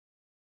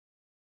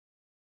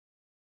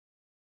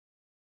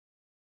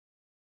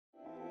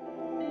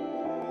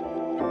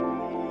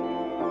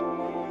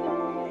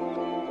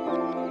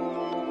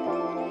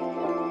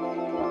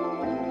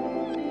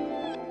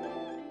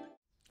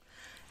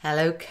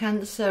Hello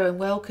Cancer, and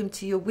welcome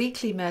to your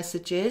weekly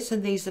messages,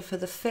 and these are for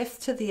the 5th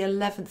to the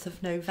 11th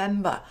of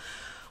November.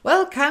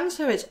 Well,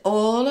 Cancer, it's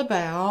all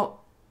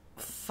about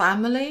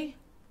family,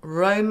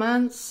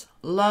 romance,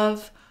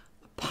 love,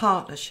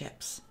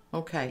 partnerships.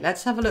 Okay,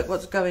 let's have a look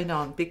what's going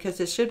on, because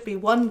there should be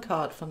one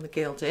card from the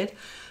Gilded,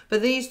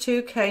 but these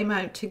two came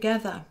out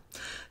together.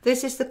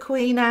 This is the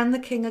Queen and the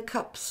King of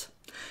Cups.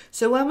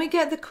 So when we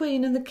get the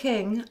Queen and the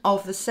King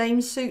of the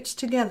same suits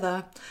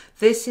together,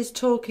 this is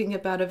talking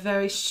about a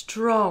very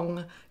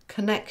strong,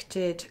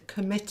 connected,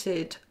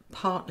 committed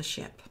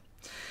partnership.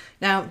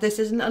 Now, this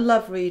isn't a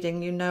love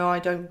reading. You know I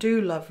don't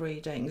do love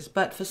readings,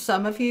 but for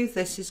some of you,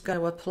 this is going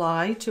to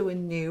apply to a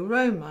new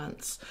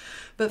romance.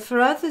 But for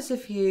others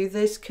of you,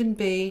 this can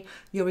be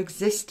your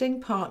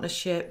existing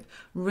partnership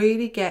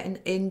really getting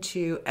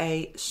into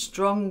a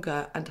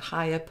stronger and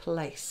higher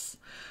place.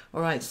 All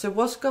right, so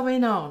what's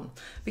going on?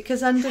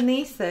 Because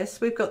underneath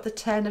this, we've got the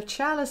 10 of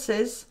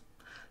Chalices.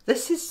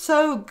 This is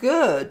so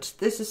good.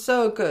 This is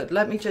so good.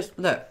 Let me just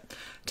look.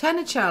 10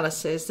 of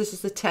Chalices, this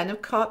is the 10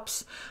 of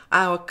Cups.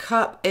 Our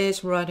cup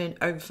is running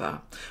over.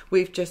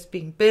 We've just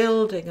been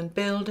building and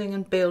building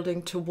and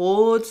building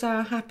towards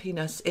our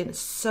happiness in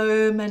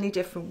so many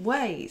different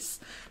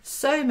ways.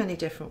 So many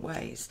different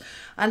ways.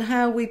 And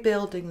how are we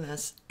building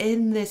this?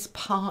 In this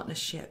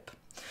partnership.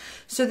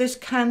 So this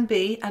can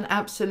be, and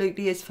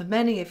absolutely is for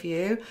many of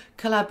you,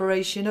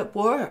 collaboration at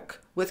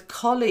work, with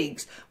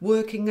colleagues,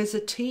 working as a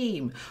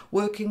team,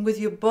 working with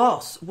your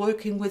boss,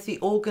 working with the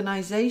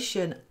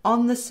organisation,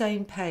 on the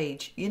same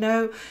page, you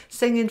know,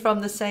 singing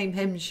from the same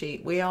hymn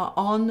sheet. We are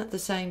on the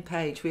same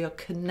page, we are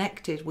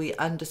connected, we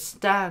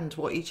understand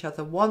what each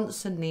other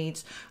wants and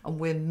needs, and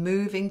we're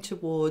moving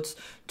towards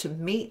to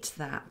meet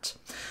that.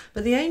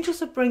 But the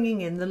angels are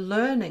bringing in the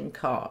learning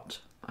card.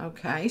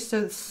 Okay,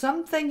 so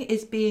something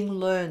is being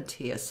learned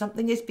here,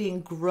 something is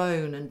being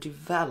grown and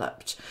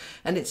developed,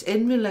 and it's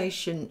in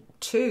relation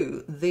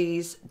to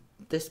this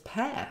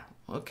pair.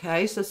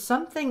 Okay, so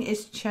something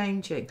is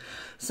changing,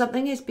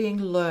 something is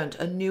being learned,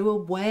 a new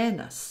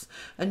awareness,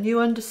 a new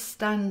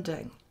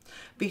understanding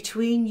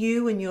between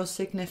you and your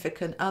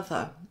significant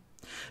other,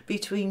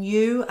 between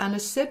you and a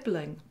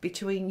sibling,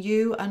 between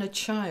you and a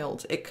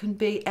child. It can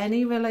be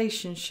any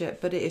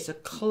relationship, but it is a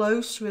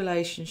close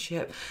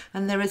relationship,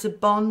 and there is a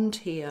bond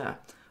here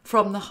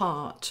from the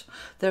heart.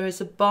 There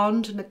is a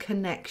bond and a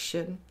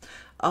connection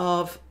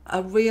of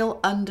a real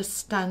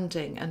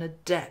understanding and a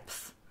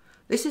depth.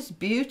 This is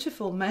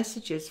beautiful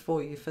messages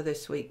for you for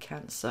this week,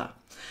 Cancer.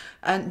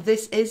 And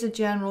this is a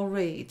general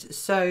read,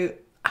 so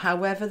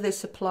however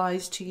this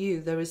applies to you,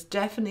 there is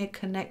definitely a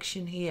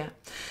connection here.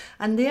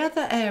 And the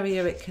other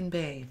area it can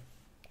be,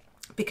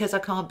 because I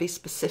can't be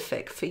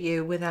specific for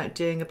you without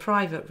doing a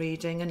private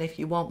reading, and if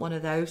you want one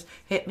of those,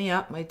 hit me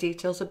up. My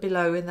details are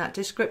below in that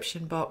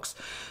description box.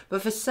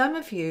 But for some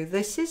of you,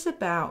 this is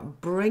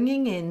about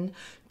bringing in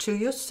to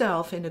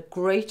yourself in a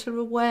greater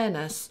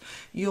awareness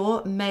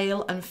your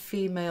male and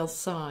female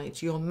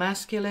sides, your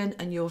masculine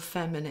and your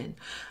feminine,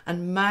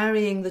 and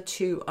marrying the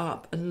two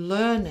up and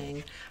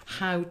learning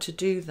how to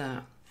do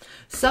that.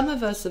 Some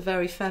of us are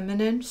very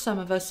feminine, some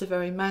of us are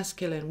very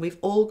masculine. We've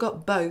all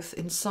got both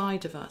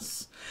inside of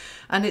us.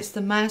 And it's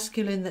the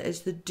masculine that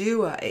is the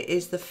doer. It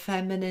is the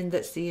feminine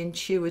that's the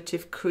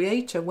intuitive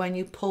creator. When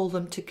you pull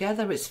them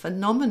together, it's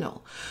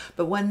phenomenal.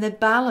 But when they're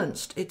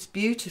balanced, it's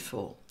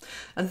beautiful.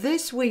 And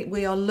this week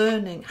we are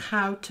learning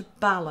how to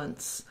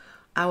balance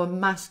our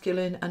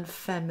masculine and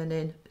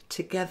feminine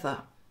together.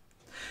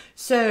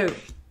 So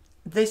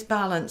this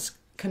balance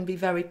can be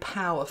very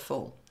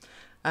powerful.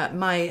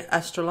 My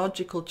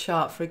astrological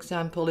chart, for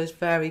example, is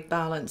very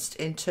balanced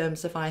in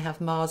terms of I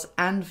have Mars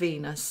and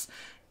Venus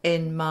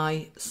in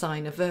my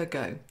sign of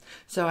Virgo.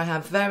 So I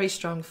have very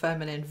strong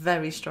feminine,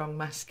 very strong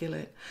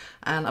masculine,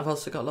 and I've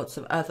also got lots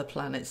of other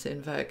planets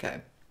in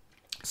Virgo.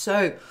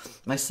 So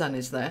my sun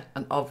is there,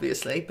 and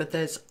obviously, but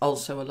there's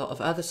also a lot of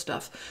other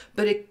stuff.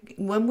 But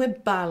when we're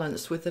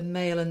balanced with the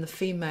male and the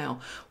female,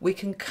 we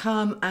can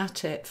come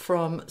at it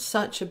from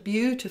such a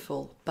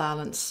beautiful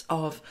balance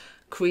of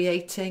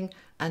creating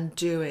and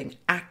doing,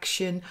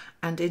 action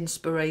and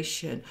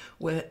inspiration.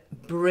 We're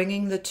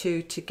bringing the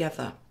two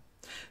together.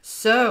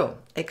 So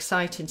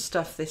exciting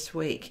stuff this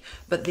week,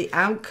 but the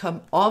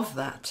outcome of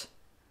that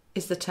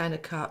is the 10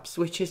 of Cups,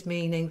 which is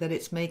meaning that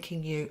it's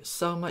making you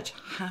so much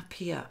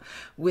happier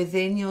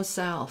within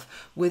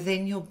yourself,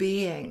 within your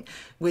being,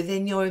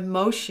 within your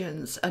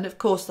emotions. And of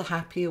course, the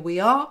happier we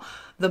are,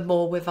 the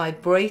more we're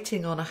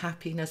vibrating on a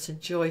happiness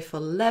and joyful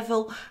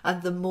level,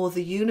 and the more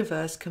the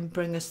universe can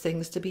bring us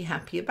things to be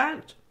happy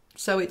about.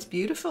 So it's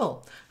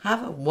beautiful.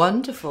 Have a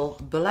wonderful,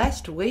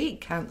 blessed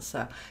week,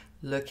 Cancer.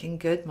 Looking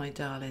good, my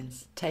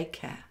darlings. Take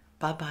care.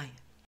 Bye-bye.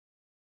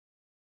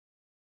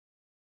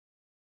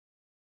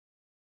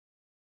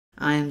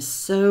 I am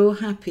so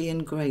happy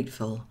and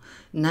grateful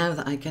now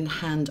that I can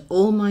hand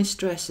all my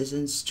stresses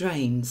and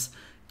strains,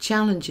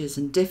 challenges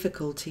and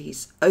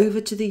difficulties over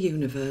to the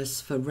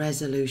universe for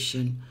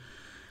resolution.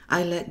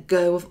 I let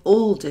go of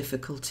all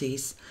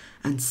difficulties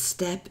and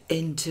step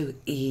into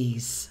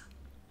ease.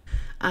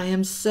 I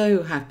am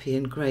so happy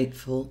and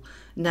grateful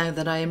now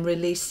that I am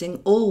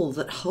releasing all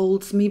that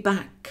holds me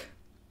back.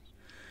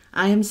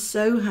 I am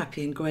so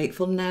happy and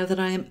grateful now that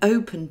I am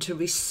open to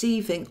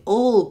receiving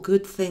all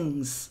good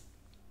things.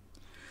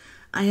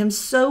 I am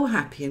so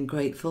happy and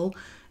grateful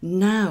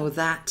now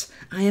that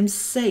I am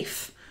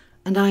safe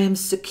and I am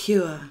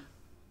secure.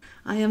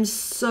 I am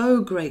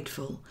so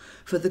grateful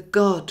for the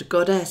God,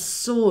 Goddess,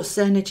 Source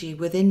energy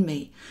within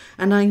me,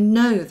 and I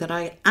know that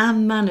I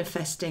am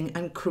manifesting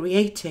and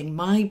creating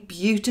my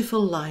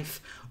beautiful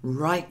life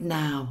right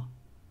now.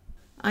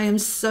 I am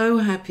so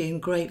happy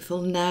and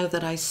grateful now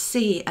that I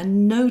see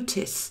and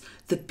notice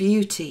the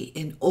beauty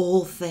in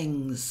all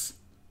things.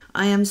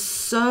 I am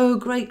so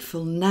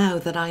grateful now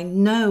that I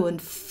know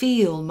and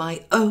feel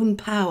my own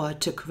power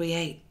to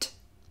create.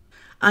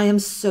 I am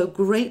so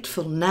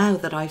grateful now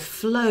that I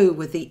flow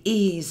with the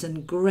ease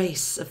and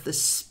grace of the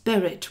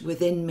Spirit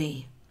within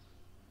me.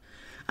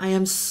 I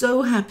am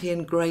so happy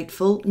and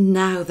grateful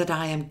now that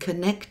I am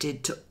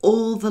connected to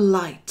all the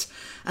light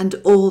and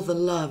all the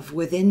love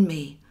within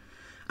me.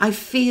 I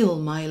feel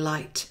my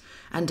light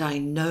and I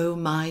know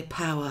my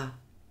power.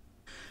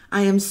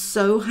 I am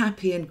so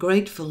happy and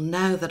grateful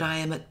now that I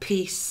am at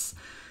peace,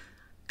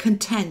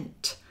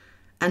 content,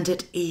 and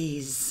at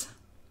ease.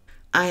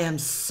 I am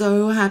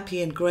so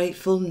happy and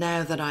grateful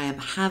now that I am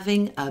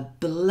having a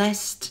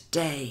blessed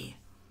day.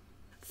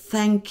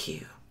 Thank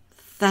you,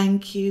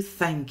 thank you,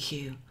 thank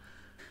you.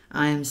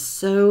 I am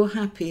so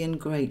happy and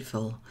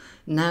grateful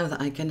now that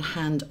I can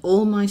hand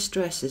all my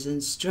stresses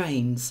and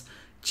strains,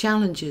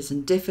 challenges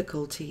and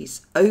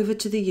difficulties over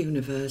to the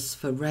universe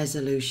for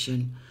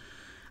resolution.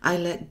 I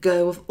let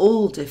go of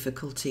all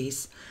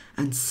difficulties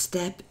and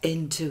step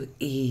into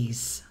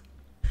ease.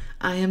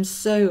 I am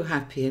so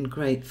happy and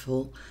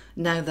grateful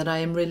now that I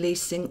am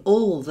releasing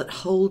all that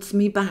holds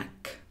me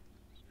back.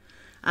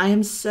 I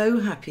am so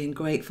happy and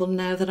grateful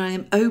now that I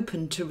am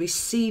open to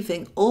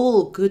receiving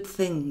all good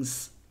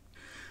things.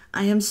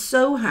 I am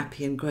so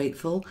happy and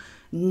grateful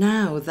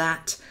now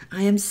that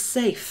I am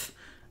safe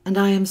and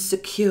I am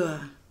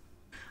secure.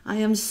 I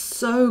am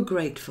so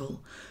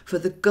grateful for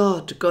the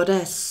God,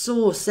 Goddess,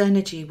 Source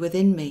energy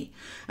within me,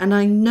 and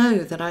I know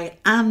that I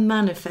am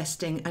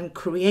manifesting and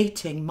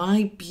creating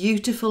my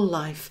beautiful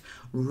life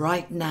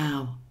right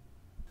now.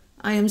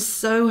 I am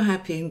so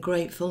happy and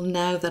grateful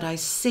now that I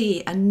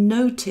see and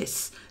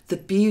notice the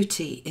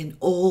beauty in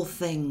all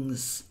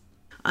things.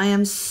 I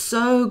am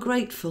so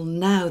grateful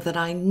now that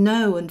I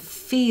know and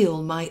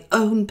feel my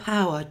own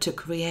power to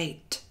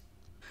create.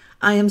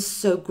 I am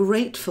so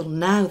grateful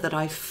now that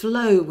I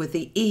flow with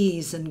the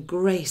ease and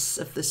grace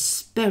of the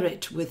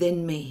Spirit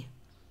within me.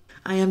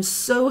 I am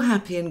so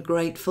happy and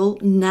grateful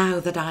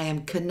now that I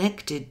am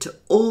connected to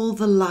all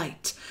the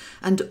light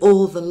and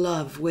all the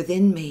love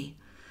within me.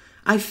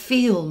 I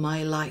feel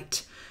my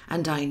light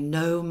and I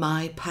know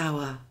my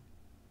power.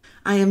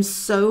 I am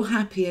so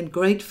happy and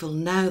grateful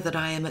now that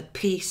I am at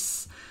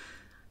peace,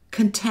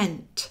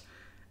 content,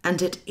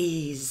 and at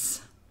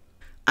ease.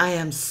 I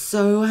am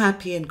so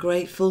happy and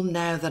grateful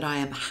now that I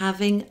am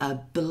having a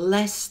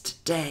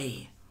blessed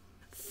day.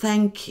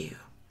 Thank you,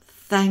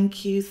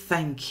 thank you,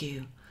 thank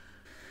you.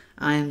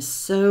 I am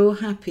so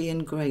happy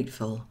and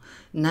grateful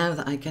now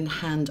that I can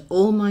hand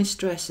all my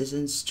stresses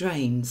and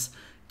strains,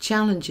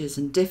 challenges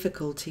and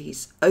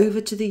difficulties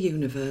over to the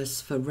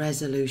universe for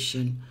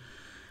resolution.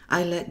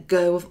 I let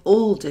go of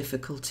all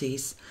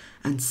difficulties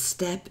and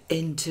step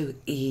into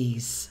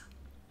ease.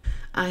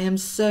 I am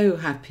so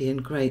happy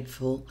and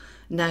grateful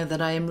now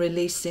that I am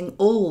releasing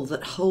all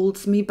that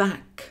holds me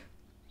back.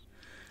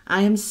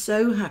 I am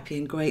so happy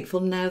and grateful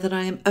now that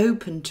I am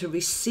open to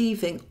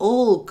receiving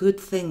all good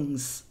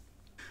things.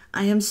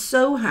 I am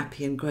so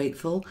happy and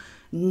grateful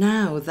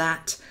now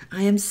that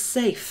I am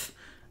safe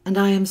and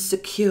I am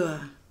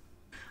secure.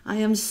 I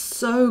am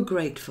so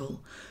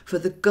grateful for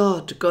the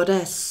God,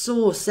 Goddess,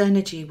 Source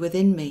energy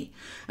within me,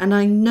 and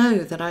I know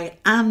that I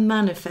am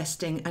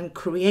manifesting and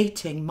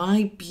creating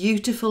my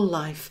beautiful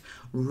life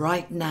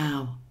right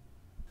now.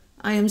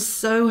 I am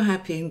so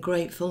happy and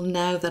grateful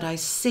now that I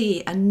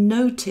see and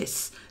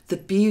notice the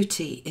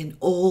beauty in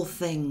all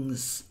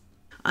things.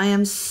 I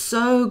am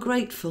so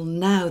grateful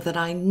now that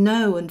I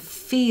know and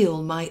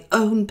feel my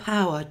own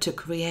power to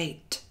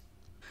create.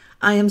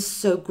 I am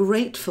so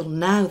grateful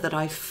now that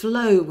I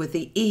flow with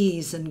the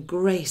ease and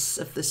grace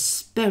of the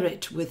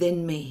Spirit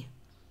within me.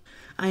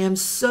 I am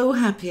so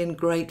happy and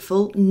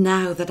grateful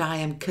now that I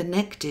am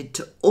connected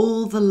to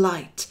all the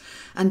light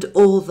and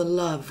all the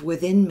love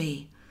within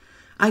me.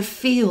 I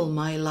feel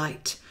my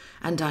light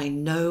and I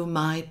know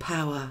my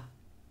power.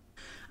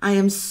 I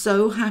am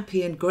so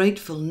happy and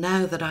grateful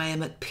now that I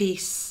am at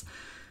peace,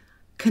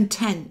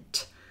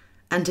 content,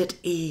 and at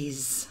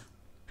ease.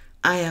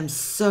 I am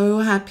so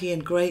happy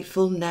and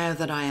grateful now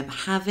that I am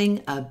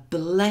having a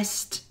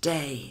blessed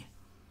day.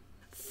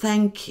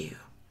 Thank you,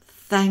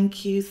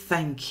 thank you,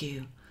 thank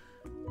you.